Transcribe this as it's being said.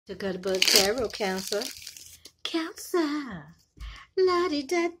To go to Bug Tarot, Cancer. Cancer.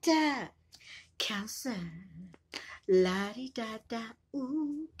 La-di-da-da. Cancer. La-di-da-da.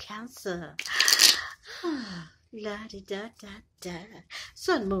 Ooh, Cancer. La-di-da-da-da.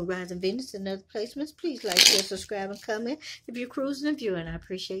 Sun, Moon, Rising, Venus, and other placements. Please like, share, subscribe, and comment. If you're cruising and viewing, I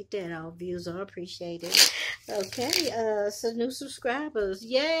appreciate that. All views are appreciated. Okay, so new subscribers.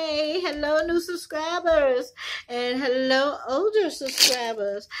 Yay! Hello, new subscribers. And hello, older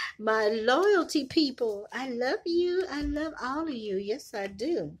subscribers. My loyalty people. I love you. I love all of you. Yes, I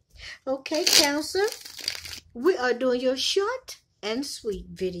do. Okay, Cancer. We are doing your short and sweet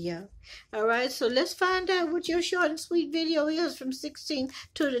video. All right, so let's find out what your short and sweet video is from 16th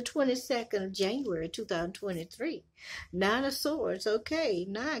to the 22nd of January 2023. Nine of Swords. Okay,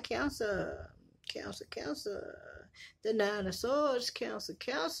 9, Cancer. Cancer. The 9 of Swords,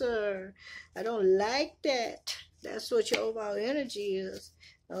 Cancer. I don't like that. That's what your overall energy is.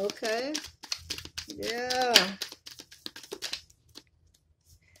 Okay. Yeah.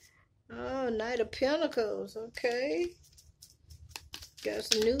 Oh, Knight of Pentacles. Okay. Got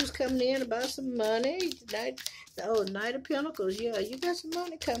some news coming in about some money. Knight of Pentacles. Yeah, you got some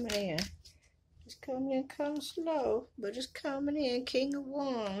money coming in. It's coming in kind of slow, but it's coming in. King of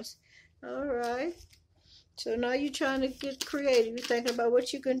Wands. All right. So now you're trying to get creative. You're thinking about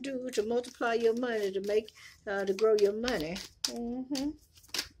what you can do to multiply your money, to make, to grow your money.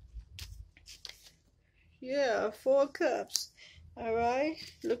 Yeah, 4 cups. All right.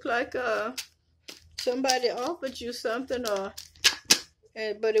 Look like somebody offered you something, but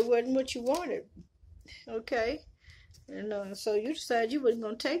it wasn't what you wanted. Okay. And so you decided you wasn't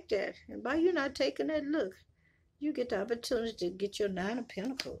going to take that. And by you not taking that, look, you get the opportunity to get your 9 of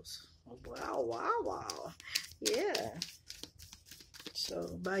Pentacles. Wow. Yeah.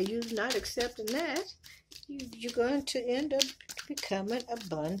 So by you not accepting that, you're going to end up becoming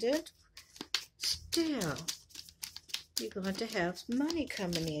abundant still. You're going to have money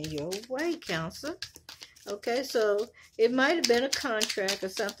coming in your way, Cancer. Okay, so it might have been a contract or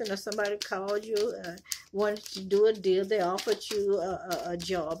something, or somebody called you, wanted to do a deal. They offered you a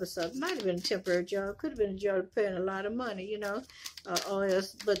job or something. Might have been a temporary job. Could have been a job paying a lot of money, you know.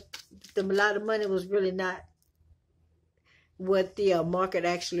 But a lot of money was really not what the market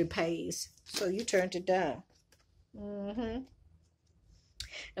actually pays. So you turned it down. And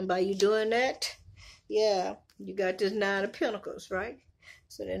by you doing that, yeah, you got this 9 of Pentacles, right?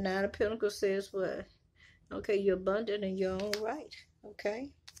 So the 9 of Pentacles says what? Okay, you're abundant in your own right. Okay?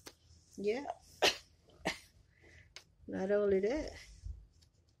 Yeah. Not only that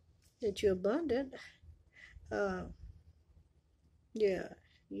you're abundant, yeah,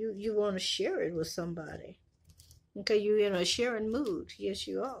 you want to share it with somebody. Okay, you're in a sharing mood. Yes,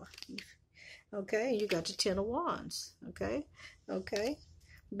 you are. Okay, you got the 10 of Wands. Okay?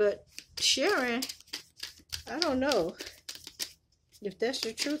 But sharing, I don't know if that's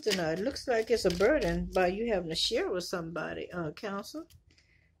the truth or not. It looks like it's a burden by you having to share with somebody, Counsel.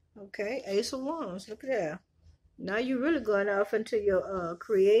 Okay, Ace of Wands. Look at that. Now you're really going off into your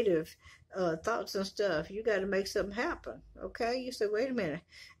creative thoughts and stuff. You got to make something happen. Okay, you say, wait a minute.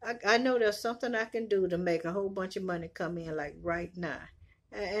 I know there's something I can do to make a whole bunch of money come in like right now.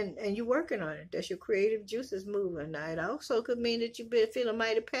 And you're working on it. That's your creative juices moving. Now, it also could mean that you've been feeling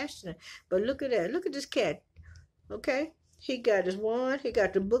mighty passionate. But look at that. Look at this cat. Okay? He got his wand. He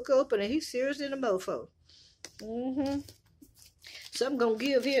got the book open, and he's serious in a mofo. Something gonna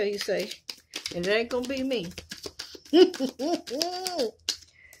give here, he say. And it ain't gonna be me.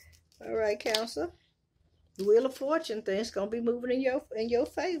 All right, Cancer. The Wheel of Fortune thing's gonna be moving in your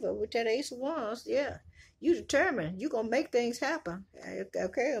favor with that Ace of Wands. Yeah. You determined. You're gonna make things happen.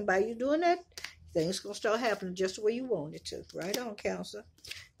 Okay, and by you doing that, things gonna start happening just the way you want it to. Right on, Cancer.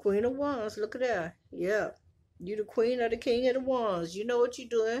 Queen of Wands, look at that. Yeah. You the queen or the king of the wands. You know what you're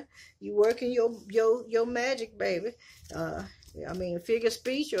doing. You working your magic, baby. I mean, figure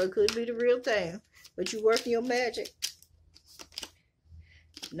speech, or it could be the real thing. But you working your magic.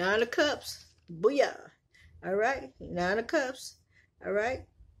 9 of Cups. Booyah. All right. 9 of Cups. All right.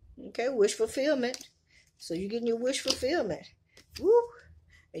 Okay. Wish fulfillment. So you're getting your wish fulfillment. Woo.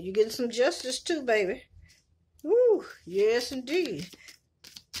 And you're getting some justice too, baby. Woo. Yes, indeed.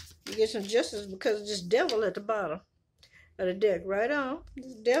 You get some justice because of this devil at the bottom of the deck. Right on.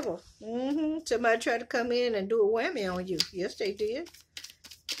 This devil. Somebody tried to come in and do a whammy on you. Yes, they did.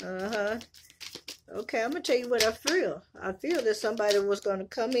 Okay, I'm going to tell you what I feel. I feel that somebody was going to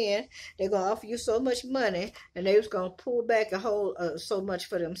come in. They're going to offer you so much money, and they was going to pull back a whole so much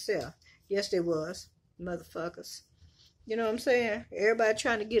for themselves. Yes, they was. Motherfuckers. You know what I'm saying? Everybody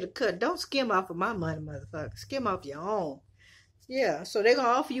trying to get a cut. Don't skim off of my money, motherfucker. Skim off your own. Yeah, so they're gonna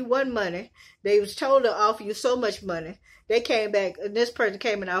offer you one money. They was told to offer you so much money. They came back, and this person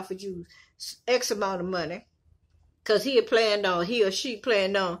came and offered you X amount of money because he or she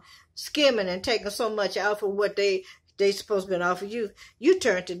planned on skimming and taking so much out for what they supposed to be offer you. You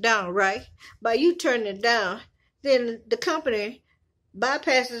turned it down, right? By you turning it down, then the company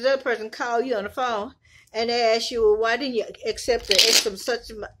bypasses the other person, call you on the phone, and they ask you, well, why didn't you accept the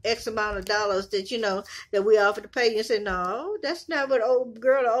such X amount of dollars that that we offered to pay you? And say, no, that's not what old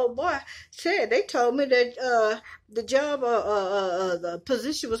girl or old boy said. They told me that the job or the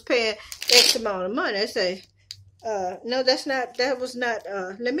position was paying X amount of money. They say, no, that was not,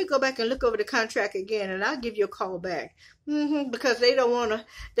 let me go back and look over the contract again, and I'll give you a call back. Because they don't want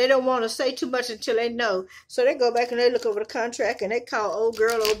to say too much until they know. So they go back and they look over the contract, and they call old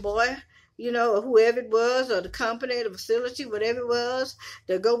girl, old boy, or whoever it was, or the company, the facility, whatever it was,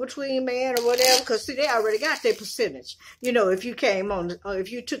 the go-between man or whatever, because see, they already got their percentage, if you came on, or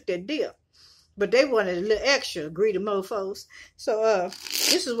if you took that deal. But they wanted a little extra, greedy mofos. So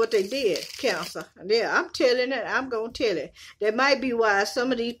this is what they did, counselor. Yeah, I'm telling it. I'm going to tell it. That might be why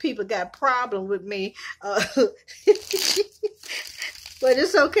some of these people got problem with me. But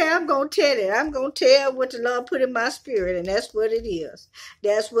it's okay. I'm going to tell it. I'm going to tell what the Lord put in my spirit, and that's what it is.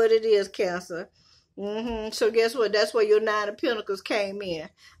 That's what it is, counselor. So guess what? That's where your 9 of Pentacles came in,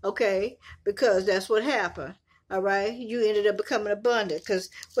 okay? Because that's what happened. All right, you ended up becoming abundant because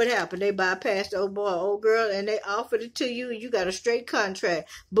what happened? They bypassed the old boy, old girl, and they offered it to you, and you got a straight contract.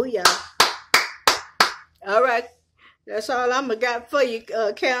 Booyah. All right, that's all I'm got for you,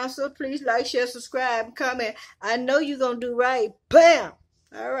 counselor. Please like, share, subscribe, and comment. I know you're going to do right. Bam.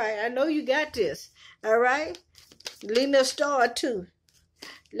 All right, I know you got this. All right, leave me a star too.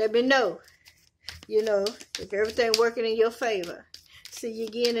 Let me know, if everything working in your favor. See you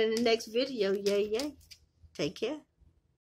again in the next video. Yay, yay. Take care.